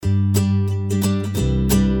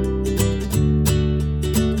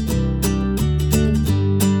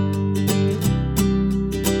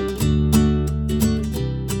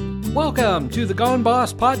to the Gone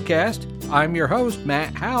Boss podcast. I'm your host,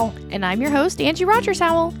 Matt Howell. And I'm your host, Angie Rogers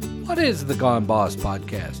Howell. What is the Gone Boss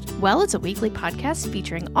podcast? Well, it's a weekly podcast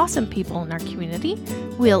featuring awesome people in our community.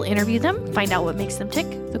 We'll interview them, find out what makes them tick,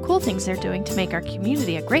 the cool things they're doing to make our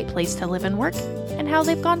community a great place to live and work, and how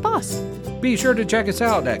they've gone boss. Be sure to check us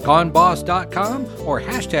out at goneboss.com or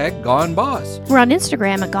hashtag GoneBoss. We're on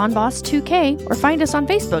Instagram at GoneBoss2K or find us on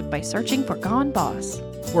Facebook by searching for Gone Boss.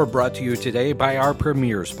 We're brought to you today by our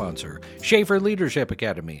premier sponsor, Schaefer Leadership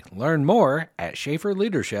Academy. Learn more at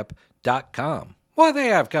schaeferleadership.com. What do they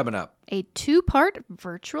have coming up? A 2-part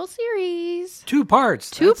virtual series. 2 parts.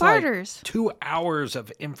 Two-parters. Like 2 hours of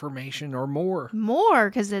information or more. More,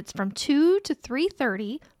 because it's from 2 to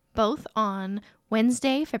 3:30, both on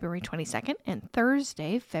Wednesday, February 22nd, and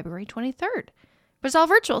Thursday, February 23rd. But it's all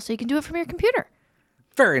virtual, so you can do it from your computer.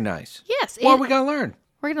 Very nice. Yes. What are we going to learn?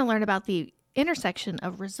 We're going to learn about the intersection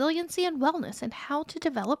of resiliency and wellness and how to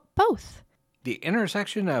develop both. The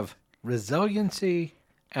intersection of resiliency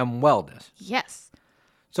and wellness. Yes.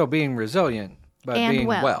 So being resilient, but and being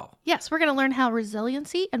well. Yes, we're going to learn how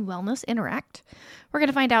resiliency and wellness interact. We're going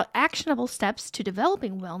to find out actionable steps to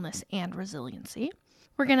developing wellness and resiliency.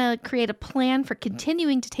 We're going to create a plan for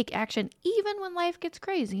continuing to take action even when life gets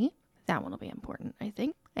crazy. That one will be important, I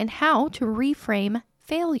think. And how to reframe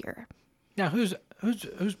failure. Now, who's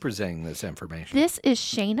presenting this information? This is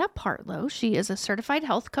Shayna Partlow. She is a certified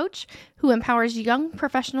health coach who empowers young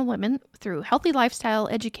professional women through healthy lifestyle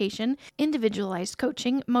education, individualized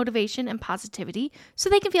coaching, motivation, and positivity so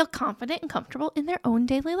they can feel confident and comfortable in their own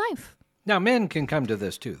daily life. Now, men can come to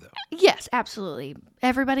this too, though. Yes, absolutely.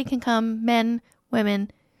 Everybody can come, men, women,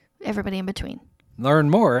 everybody in between. Learn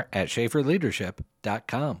more at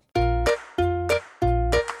schaeferleadership.com.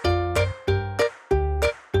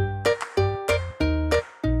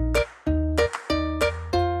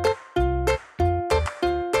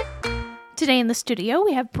 Today in the studio,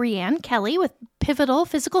 we have Brianne Kelly with Pivotal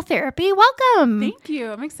Physical Therapy. Welcome. Thank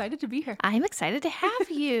you. I'm excited to be here. I'm excited to have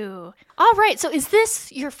you. All right. So is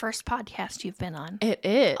this your first podcast you've been on? It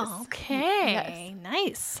is. Okay. Yes.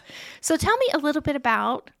 Nice. So tell me a little bit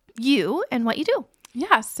about you and what you do.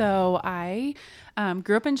 Yeah. So I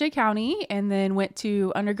grew up in Jay County and then went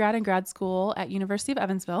to undergrad and grad school at University of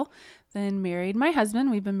Evansville. Then married my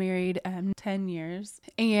husband. We've been married 10 years.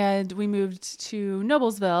 And we moved to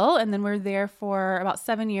Noblesville. And then we're there for about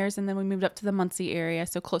 7 years. And then we moved up to the Muncie area.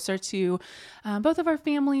 So closer to both of our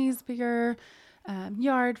families, bigger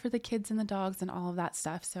yard for the kids and the dogs and all of that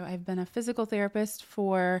stuff. So I've been a physical therapist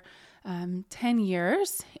for 10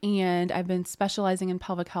 years, and I've been specializing in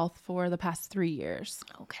pelvic health for the past 3 years.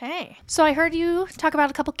 Okay. So I heard you talk about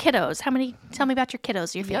a couple kiddos. How many? Tell me about your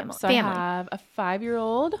kiddos, your family. So I have a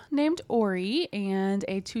 5-year-old named Ori and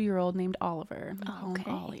a 2-year-old named Oliver. I call him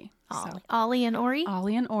Ollie. Ollie and Ori?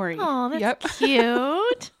 Ollie and Ori. Oh, that's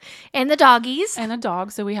cute. And the doggies. And a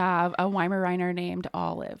dog. So we have a Weimaraner named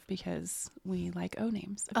Olive because we like O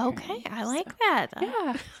names. Apparently. Okay. I like that.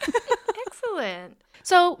 Yeah. Excellent.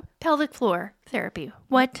 So pelvic floor therapy,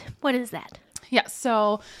 what is that? Yeah.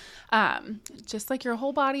 So just like your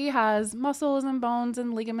whole body has muscles and bones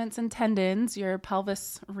and ligaments and tendons, your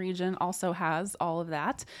pelvis region also has all of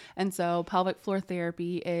that. And so pelvic floor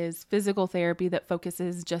therapy is physical therapy that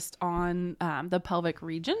focuses just on the pelvic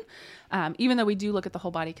region, even though we do look at the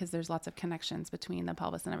whole body because there's lots of connections between the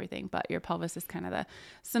pelvis and everything. But your pelvis is kind of the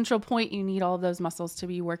central point. You need all of those muscles to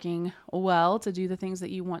be working well to do the things that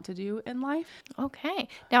you want to do in life. Okay.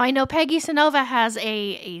 Now, I know Peggy Sinova has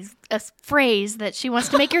a phrase that she wants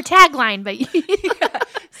to make your tagline, but Yeah.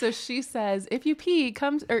 So she says, if you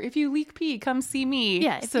leak pee, come see me.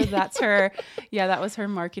 Yeah. So that's her. Yeah. That was her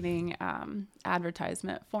marketing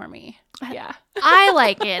advertisement for me. Yeah. I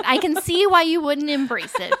like it. I can see why you wouldn't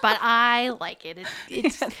embrace it, but I like it.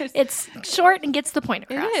 It's short and gets the point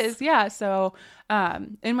across. It is. Yeah. So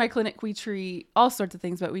in my clinic, we treat all sorts of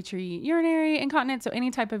things, but we treat urinary incontinence. So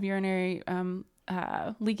any type of urinary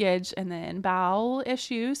leakage, and then bowel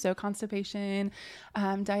issues, so constipation,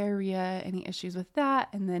 diarrhea, any issues with that,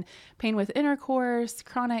 and then pain with intercourse,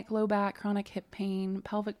 chronic low back, chronic hip pain,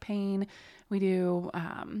 pelvic pain. We do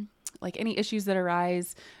like any issues that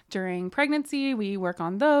arise during pregnancy, we work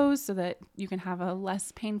on those so that you can have a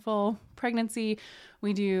less painful pregnancy.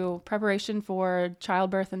 We do preparation for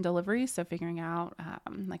childbirth and delivery, so figuring out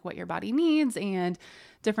like what your body needs and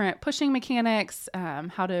different pushing mechanics,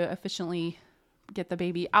 how to efficiently get the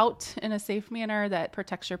baby out in a safe manner that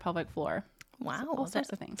protects your pelvic floor. Wow. all sorts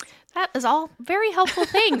of things. That is all very helpful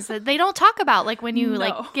things that they don't talk about, like when you No.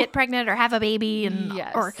 like get pregnant or have a baby, and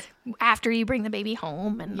Yes. or after you bring the baby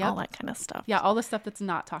home and Yep. all that kind of stuff. Yeah, all the stuff that's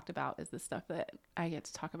not talked about is the stuff that I get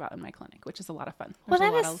to talk about in my clinic, which is a lot of fun. Well,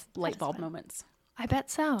 There's that a lot is- of light that is bulb fun. moments. I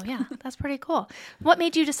bet so. Yeah, that's pretty cool. What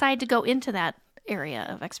made you decide to go into that area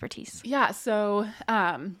of expertise? Yeah, so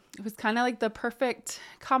it was kind of like the perfect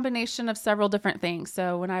combination of several different things.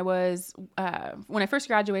 So when I first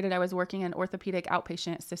graduated, I was working in orthopedic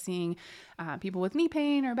outpatient, so seeing people with knee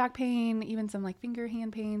pain or back pain, even some like finger,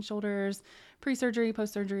 hand pain, shoulders, pre-surgery,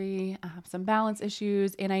 post-surgery, some balance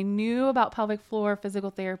issues. And I knew about pelvic floor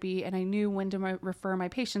physical therapy, and I knew when to refer my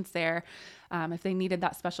patients there if they needed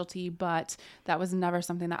that specialty, but that was never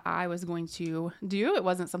something that I was going to do. It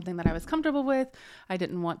wasn't something that I was comfortable with. I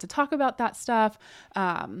didn't want to talk about that stuff.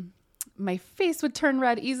 My face would turn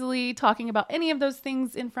red easily talking about any of those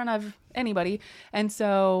things in front of anybody. And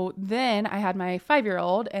so then I had my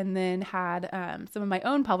 5-year-old, and then had some of my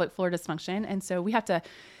own pelvic floor dysfunction. And so we have to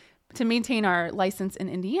maintain our license in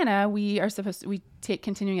Indiana, we take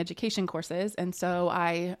continuing education courses. And so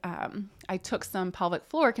I took some pelvic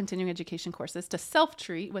floor continuing education courses to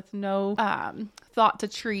self-treat with no thought to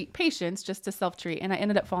treat patients, just to self-treat. And I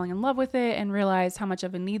ended up falling in love with it and realized how much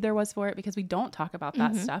of a need there was for it, because we don't talk about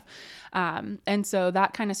that stuff. And so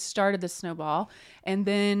that kind of started the snowball. And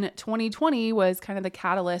then 2020 was kind of the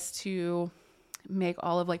catalyst to make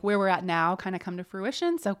all of like where we're at now kind of come to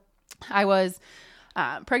fruition. So I was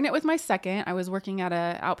pregnant with my second. I was working at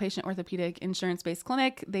a outpatient orthopedic insurance-based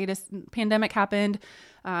clinic. Pandemic happened.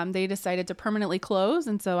 They decided to permanently close.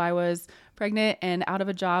 And so I was pregnant and out of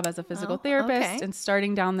a job as a physical therapist, okay. and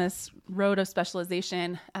starting down this road of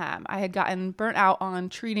specialization. I had gotten burnt out on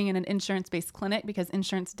treating in an insurance-based clinic, because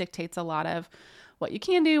insurance dictates a lot of what you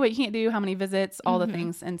can do, what you can't do, how many visits, all the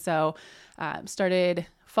things. And so started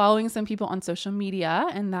following some people on social media,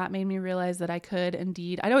 and that made me realize that I could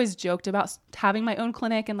indeed, I'd always joked about having my own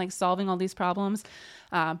clinic and like solving all these problems,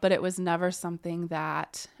 but it was never something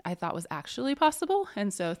that I thought was actually possible.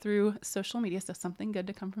 And so through social media, so something good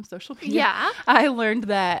to come from social media, Yeah. I learned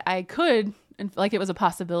that I could, and like it was a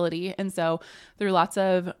possibility. And so through lots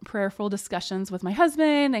of prayerful discussions with my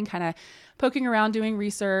husband and kind of poking around, doing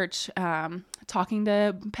research, talking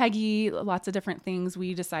to Peggy, lots of different things,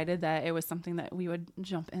 we decided that it was something that we would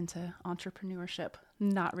jump into entrepreneurship,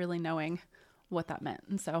 not really knowing what that meant.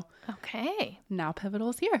 And so Okay. now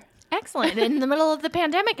Pivotal's here. Excellent. In the middle of the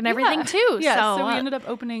pandemic and everything too. Yeah, so we uh, ended up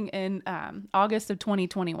opening in August of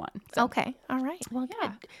 2021. So Okay. All right. Well,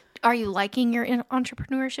 Yeah. good. Are you liking your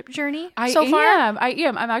entrepreneurship journey I so far? am.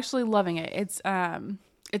 I'm actually loving it.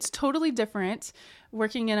 It's totally different.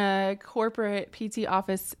 Working in a corporate PT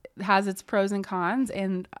office has its pros and cons.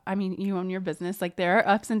 And I mean, you own your business. Like there are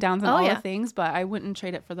ups and downs and all yeah. the things, but I wouldn't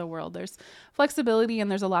trade it for the world. There's flexibility, and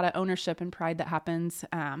there's a lot of ownership and pride that happens,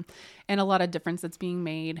 and a lot of difference that's being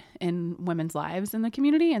made in women's lives in the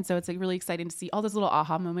community. And so it's like really exciting to see all those little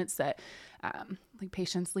aha moments that like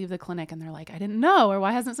patients leave the clinic and they're like, I didn't know, or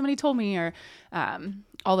why hasn't somebody told me, or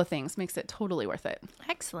all the things makes it totally worth it.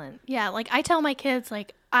 Excellent. Yeah, like I tell my kids,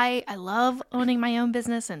 like I love owning my own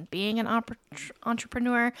business and being an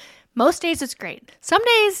entrepreneur. Most days it's great. Some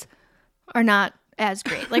days are not as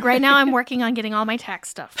great. Like right now I'm working on getting all my tax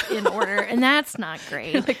stuff in order, and that's not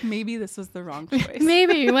great. Like maybe this was the wrong choice.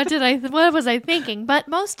 Maybe what was I thinking? But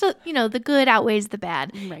most of, the good outweighs the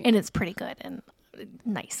bad, Right. and it's pretty good and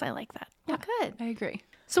nice. I like that. Yeah. Well, good. I agree.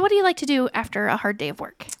 So what do you like to do after a hard day of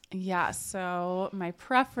work? Yeah, so my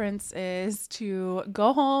preference is to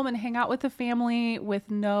go home and hang out with the family with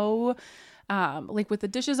no, like with the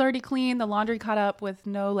dishes already clean, the laundry caught up, with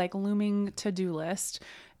no like looming to-do list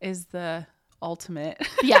is the ultimate.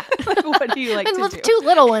 Yeah. Like, what do you like And to with do? 2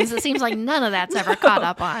 little ones, it seems like none of that's ever caught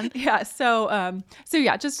up on. Yeah, so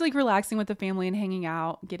yeah, just like relaxing with the family and hanging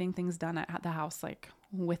out, getting things done at the house, like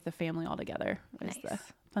with the family all together is the Nice.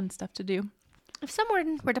 fun stuff to do. If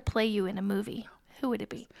someone were to play you in a movie, who would it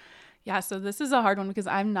be? Yeah, so this is a hard one because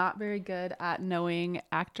I'm not very good at knowing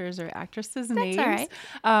actors or actresses' names. all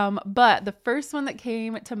right. But the first one that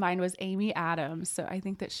came to mind was Amy Adams. So I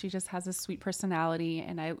think that she just has a sweet personality,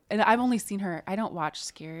 and I've only seen her. I don't watch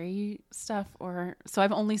scary stuff, so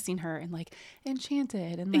I've only seen her in like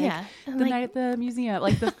Enchanted and like Yeah, The and, like- Night at the Museum,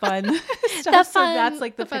 like the fun stuff. So that's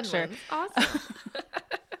like the fun picture. ones. Awesome.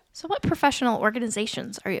 So what professional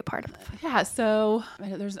organizations are you a part of? Yeah, so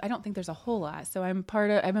I don't think there's a whole lot. So I'm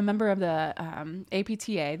a member of the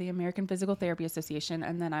APTA, the American Physical Therapy Association,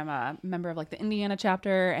 and then I'm a member of like the Indiana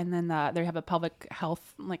chapter, and then they have a pelvic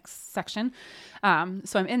health like section.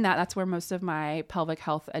 So I'm in that. That's where most of my pelvic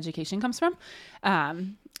health education comes from,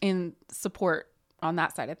 in support on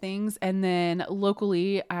that side of things. And then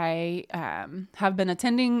locally, I have been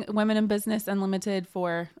attending Women in Business Unlimited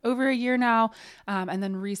for over a year now. And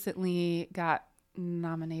then recently got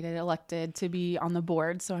elected to be on the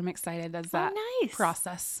board. So I'm excited as that nice.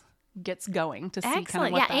 Process gets going to see kind of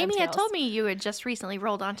Excellent. what Yeah, that Amy had entails. told me you had just recently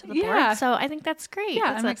rolled onto the Yeah. board. So I think that's great. Yeah,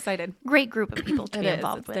 That's I'm a excited. great group of people to It be is.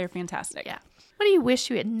 involved with. They're fantastic. Yeah. What do you wish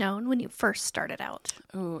you had known when you first started out?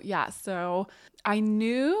 Oh, yeah. So I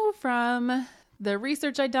knew from the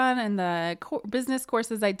research I'd done and the business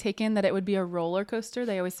courses I'd taken that it would be a roller coaster.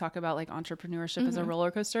 They always talk about like entrepreneurship as a roller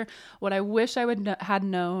coaster. What I wish I would had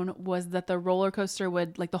known was that the roller coaster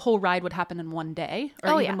would, like, the whole ride would happen in one day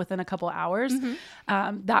or even within a couple hours.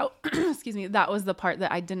 That excuse me, that was the part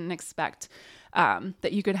that I didn't expect.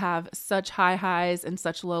 That you could have such high highs and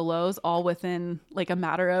such low lows all within like a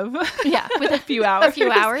matter of with a few hours. A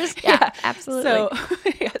few hours. Yeah,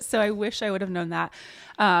 absolutely. So I wish I would have known that.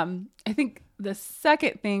 I think the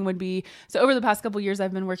second thing would be, so over the past couple of years,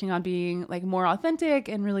 I've been working on being like more authentic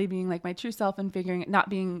and really being like my true self and figuring, not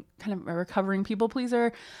being kind of a recovering people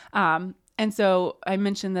pleaser. And so I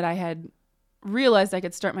mentioned that I had realized I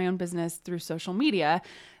could start my own business through social media.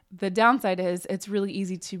 The downside is it's really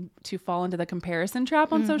easy to fall into the comparison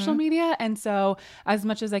trap on social media. And so as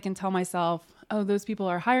much as I can tell myself, oh, those people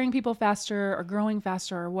are hiring people faster or growing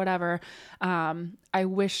faster or whatever, I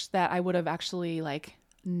wish that I would have actually like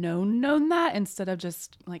known that instead of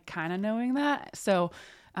just like kind of knowing that. So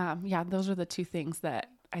those are the two things that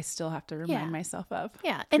I still have to remind myself of.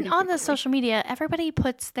 Yeah. And on the social media, everybody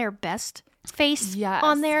puts their best face Yes.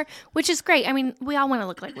 on there, which is great. I mean, we all want to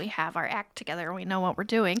look like we have our act together and we know what we're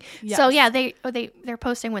doing. Yes. So yeah, they're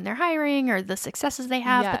posting when they're hiring or the successes they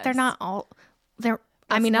have, but they're not all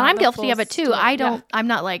I mean, and not I'm the guilty full of it too. story. I'm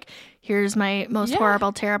not like, here's my most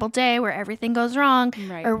horrible, terrible day where everything goes wrong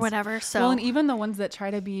or whatever. So, well, and even the ones that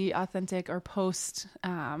try to be authentic or post,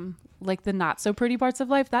 like the not so pretty parts of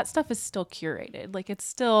life, that stuff is still curated. Like it's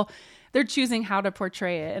still, they're choosing how to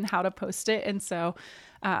portray it and how to post it. And so,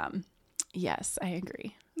 yes, I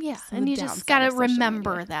agree. yeah. So And the you just downside got to of social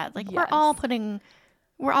remember media. that. Like Yes.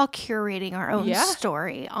 we're all curating our own Yeah.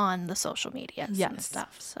 story on the social medias and Yes.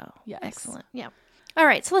 stuff. So Yes. excellent. Yeah. All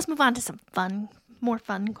right. So let's move on to some more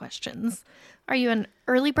fun questions. Are you an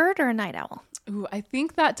early bird or a night owl? Ooh, I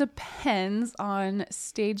think that depends on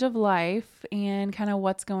stage of life and kind of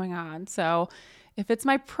what's going on. So if it's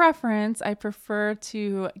my preference, I prefer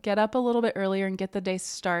to get up a little bit earlier and get the day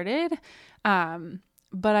started.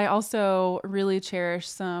 But I also really cherish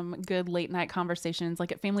some good late night conversations,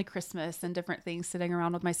 like at family Christmas and different things, sitting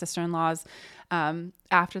around with my sister-in-laws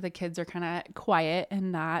after the kids are kind of quiet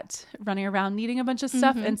and not running around needing a bunch of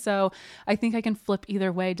stuff. And so I think I can flip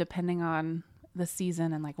either way depending on the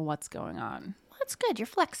season and like what's going on. Well, that's good. You're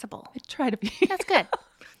flexible. I try to be. That's good.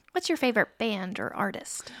 What's your favorite band or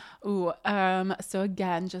artist? Ooh, so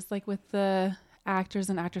again, just like with the actors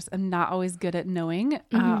and actresses, I'm not always good at knowing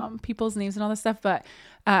people's names and all this stuff, but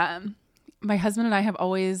my husband and I have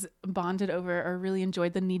always bonded over or really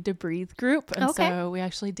enjoyed the Need to Breathe group. And so we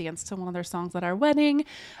actually danced to one of their songs at our wedding.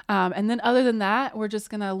 And then other than that, we're just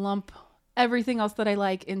going to lump everything else that I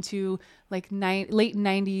like into like late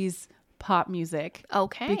 90s pop music.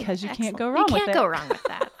 Okay. Because you Excellent. can't go wrong with it. You can't go wrong with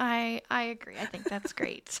that. I agree. I think that's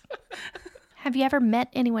great. Have you ever met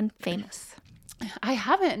anyone famous? I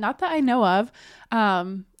haven't, not that I know of.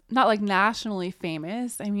 Not like nationally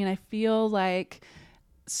famous. I mean, I feel like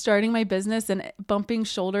starting my business and bumping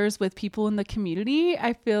shoulders with people in the community,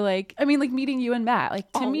 I feel like, I mean, like meeting you and Matt,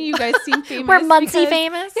 like to me, you guys seem famous. We're Muncie because-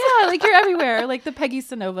 famous. Yeah, like you're everywhere. Like the Peggy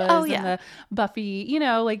Sinovas Oh, yeah. and the Buffy,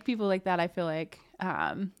 like people like that. I feel like,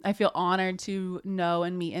 I feel honored to know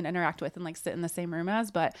and meet and interact with and like sit in the same room as,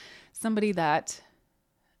 but somebody that,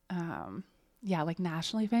 like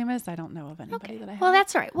nationally famous, I don't know of anybody that I have. Well,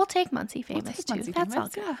 that's all right. We'll take Muncie famous take too. Muncie That's all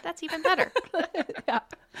famous, good. yeah. That's even better. Yeah.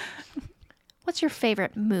 What's your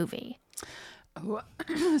favorite movie?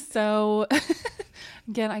 So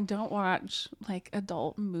again, I don't watch like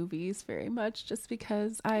adult movies very much just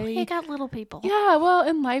because You got little people. yeah, well,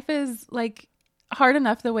 and life is like hard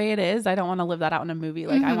enough the way it is. I don't want to live that out in a movie.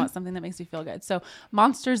 Like I want something that makes me feel good. So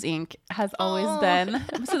Monsters Inc. has always been,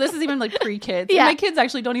 so this is even like pre-kids. Yeah. And my kids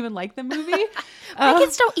actually don't even like the movie. My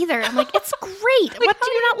kids don't either. I'm like, it's great. What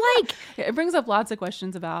do you not like? It brings up lots of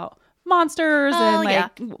questions about monsters Oh,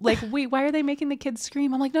 and wait, why are they making the kids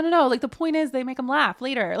scream? I'm like, no. Like the point is they make them laugh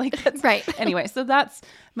later. Like that's Right. Anyway, so that's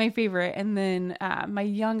my favorite. And then my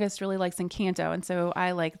youngest really likes Encanto. And so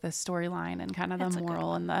I like the storyline and kind of That's a the good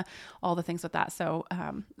moral and all the things with that. So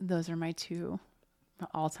those are my two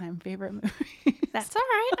all-time favorite movies. That's all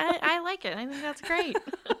right. I like it. I think that's great.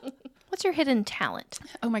 What's your hidden talent?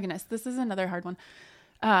 Oh my goodness, this is another hard one.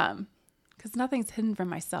 Because nothing's hidden from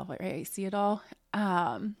myself, right? I see it all.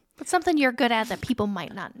 What's something you're good at that people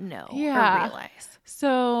might not know or realize?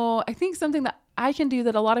 So I think something that I can do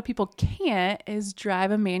that a lot of people can't is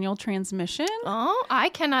drive a manual transmission. Oh, I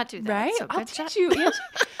cannot do that. Right? So I'll good job. teach you.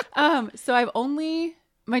 Angie. So I've only,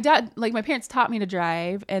 my parents taught me to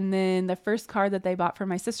drive. And then the first car that they bought for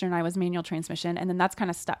my sister and I was manual transmission. And then that's kind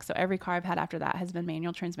of stuck. So every car I've had after that has been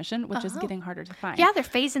manual transmission, which is getting harder to find. Yeah, they're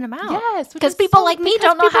phasing them out. Yes. Because people like me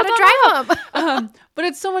don't know how to drive them. But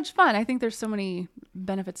it's so much fun. I think there's so many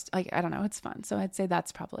benefits. Like, I don't know. It's fun. So I'd say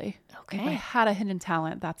that's probably, if I had a hidden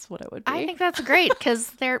talent, that's what it would be. I think that's great because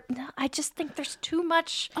I just think there's too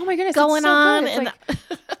much oh my goodness, going on.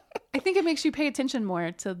 I think it makes you pay attention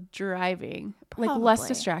more to driving, like less Probably.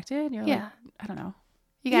 distracted. You're like, I don't know.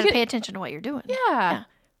 You got to pay attention to what you're doing. Yeah.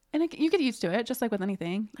 And you get used to it, just like with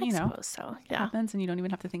anything, I suppose so. It happens and you don't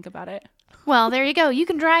even have to think about it. Well, there you go. You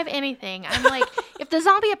can drive anything. I'm like, if the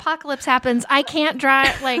zombie apocalypse happens, I can't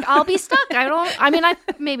drive. Like, I'll be stuck.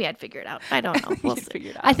 Maybe I'd figure it out. I don't know. We'll see.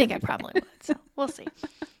 Figure it out. I think I probably would. So we'll see.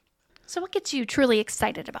 So what gets you truly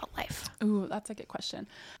excited about life? Ooh, that's a good question.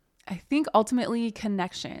 I think ultimately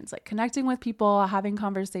connections, like connecting with people, having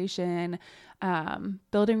conversation,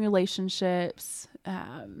 building relationships,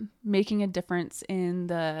 making a difference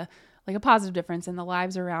a positive difference in the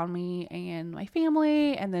lives around me and my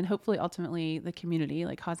family. And then hopefully ultimately the community,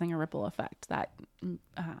 like causing a ripple effect that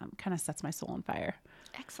kind of sets my soul on fire.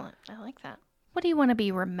 Excellent. I like that. What do you want to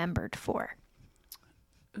be remembered for?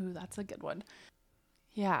 Ooh, that's a good one.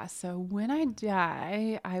 Yeah. So when I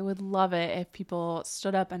die, I would love it if people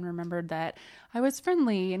stood up and remembered that I was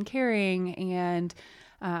friendly and caring and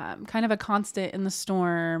kind of a constant in the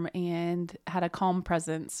storm and had a calm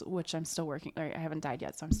presence, which I'm still working. I haven't died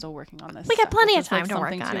yet, so I'm still working on this. We got stuff, plenty which of is, like, time to work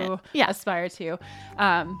something on to it. Yeah. aspire to.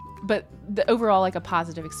 But the overall, like a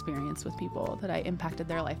positive experience with people that I impacted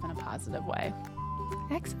their life in a positive way.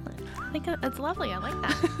 Excellent. I think it's lovely. I like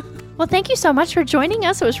that. Well, thank you so much for joining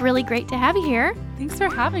us. It was really great to have you here. Thanks for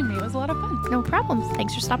having me. It was a lot of fun. No problem.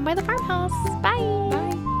 Thanks for stopping by the farmhouse. Bye.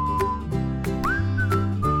 Bye.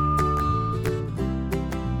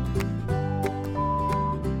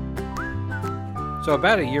 So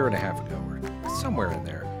about a year and a half ago, or somewhere in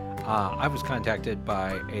there, I was contacted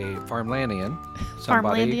by a Farmlandian,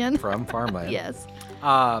 somebody Farmlandian? from Farmland. Yes.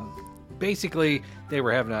 Basically, they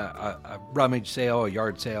were having a rummage sale, a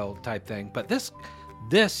yard sale type thing. But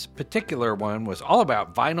this particular one was all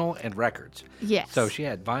about vinyl and records. Yes. So she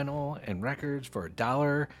had vinyl and records for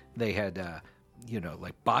 $1. They had,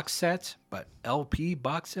 like box sets, but LP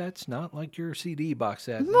box sets, not like your CD box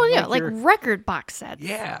set. Well, yeah, like your, record box sets.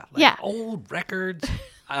 yeah, Yeah. old records.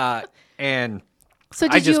 And So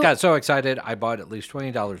I just got so excited. I bought at least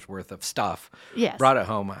 $20 worth of stuff. Yes. Brought it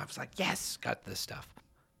home. I was like, yes, got this stuff.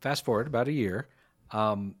 Fast forward about a year.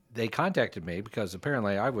 They contacted me because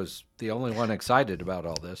apparently I was the only one excited about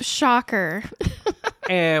all this. Shocker.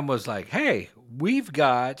 And was like, hey, we've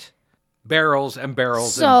got barrels and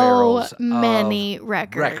barrels So and barrels many of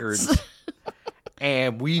records.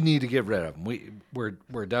 and we need to get rid of them.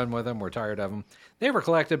 We're done with them. We're tired of them. They were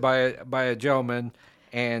collected by a gentleman,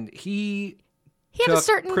 and he He had a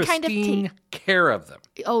certain kind of pristine care of them.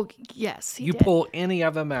 Oh, yes. He You did. pull any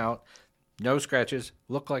of them out, no scratches,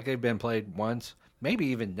 look like they've been played once, maybe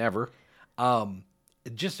even never.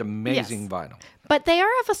 Just amazing vinyl. But they are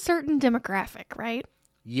of a certain demographic, right?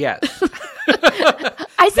 Yes.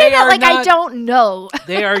 I say They that are like I not- don't know.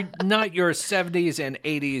 They are not your 70s and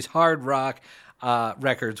 80s hard rock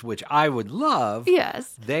records, which I would love.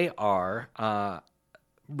 Yes. They are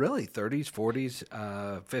really 30s, 40s,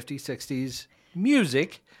 50s, 60s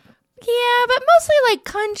music. Yeah, but mostly like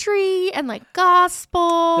country and like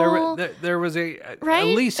gospel. There was Right? at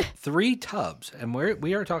least 3 tubs, and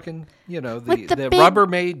we are talking, With the the big-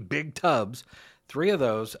 Rubbermaid big tubs. 3 of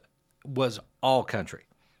those was all country.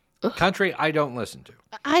 Country I don't listen to.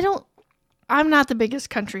 I'm not the biggest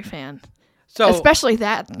country fan. So Especially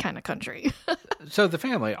that kind of country. so the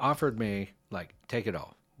family offered me, like, take it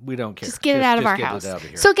all. We don't care. Just get it out of our get house. it out of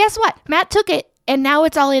here. So guess what? Matt took it and now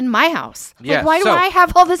it's all in my house. Yeah, Like, why do so- I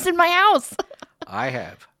have all this in my house? I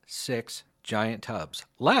have 6 giant tubs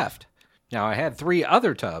left. Now, I had 3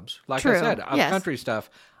 other tubs, like True, I said, of yes. country stuff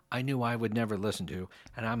I knew I would never listen to.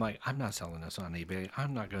 And I'm like, I'm not selling this on eBay.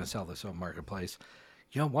 I'm not going to sell this on Marketplace.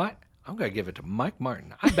 You know what? I'm going to give it to Mike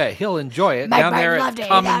Martin. I bet he'll enjoy it down there at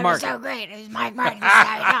Common Market. so great. It was Mike Martin.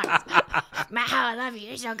 Matt, how I love you.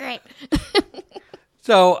 You're so great.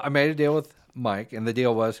 So I made a deal with Mike, and the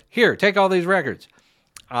deal was, here, take all these records.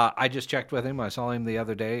 I just checked with him. I saw him the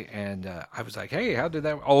other day, and I was like, hey, how did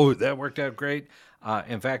that? Oh, that worked out great.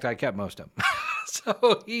 In fact, I kept most of them.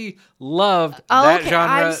 So he loved that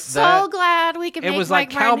genre. I'm so glad we could make it was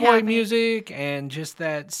Mike like Martin cowboy happy. music and just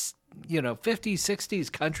that, 50s,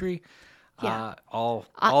 60s country. Yeah. All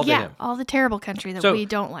to him. All the terrible country that we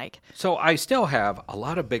don't like. So I still have a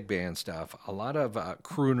lot of big band stuff, a lot of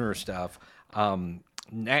crooner stuff.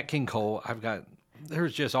 Nat King Cole,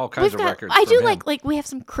 there's just all kinds of records. I from do him. like we have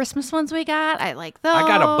some Christmas ones we got. I like those. I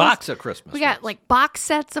got a box of Christmas. We got ones. like box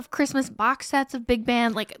sets of Christmas, box sets of big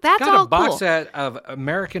band. Like that's got all a box cool. set of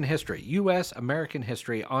American history, U.S. American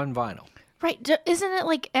history on vinyl. Right. Isn't it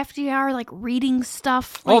like FDR like reading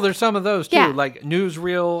stuff? Like, There's some of those too, Yeah. like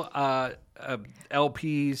newsreel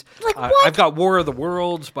LPs. Like what? I've got War of the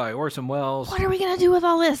Worlds by Orson Welles. What are we going to do with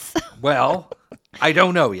all this? Well, I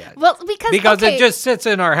don't know yet. Well, because it just sits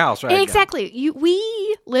in our house right now. Exactly.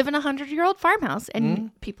 We live in a 100-year-old farmhouse, and Mm-hmm.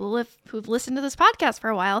 people who've listened to this podcast for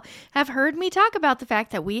a while have heard me talk about the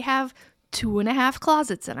fact that we have 2.5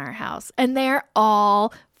 closets in our house, and they're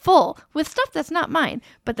all full with stuff that's not mine,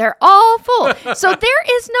 but they're all full. So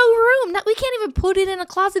there is no room. We can't even put it in a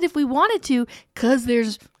closet if we wanted to, because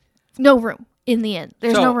there's no room in the inn.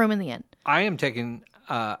 There's no room in the inn. I am taking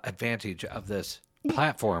advantage of this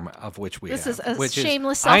platform of which we This have. is a which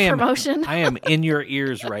shameless self-promotion. I am in your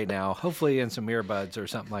ears right now, hopefully in some earbuds or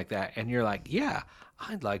something like that, and you're like, yeah,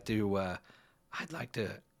 I'd like to know like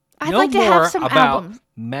to more have some about albums.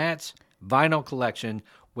 Matt's vinyl collection,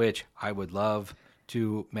 which I would love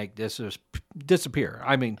to make disappear.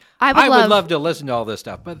 I mean, I would love to listen to all this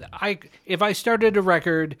stuff, but if I started a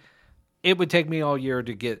record, it would take me all year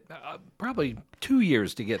to get, probably 2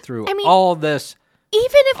 years to get through all this. Even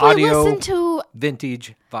if we audio, listen to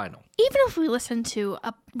vintage vinyl. Even if we listen to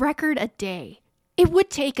a record a day, it would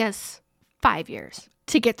take us 5 years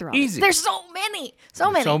to get through all Easy. this. There's so many. So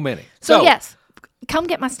many. So yes, come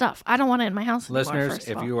get my stuff. I don't want it in my house anymore, Listeners, first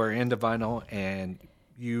of if all. you are into vinyl and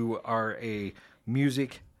you are a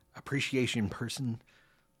music appreciation person,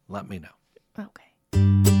 let me know. Okay.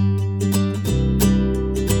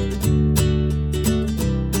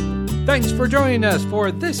 Thanks for joining us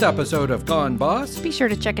for this episode of Gone Boss. Be sure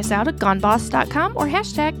to check us out at goneboss.com or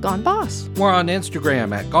 #GoneBoss. We're on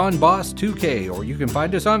Instagram at GoneBoss2K, or you can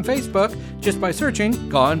find us on Facebook just by searching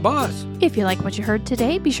Gone Boss. If you like what you heard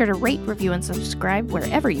today, be sure to rate, review, and subscribe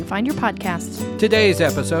wherever you find your podcasts. Today's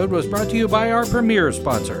episode was brought to you by our premier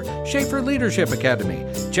sponsor, Schaefer Leadership Academy.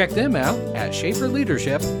 Check them out at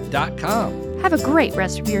SchaeferLeadership.com. Have a great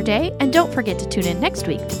rest of your day, and don't forget to tune in next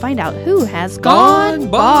week to find out who has Gone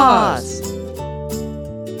gone Boss. boss.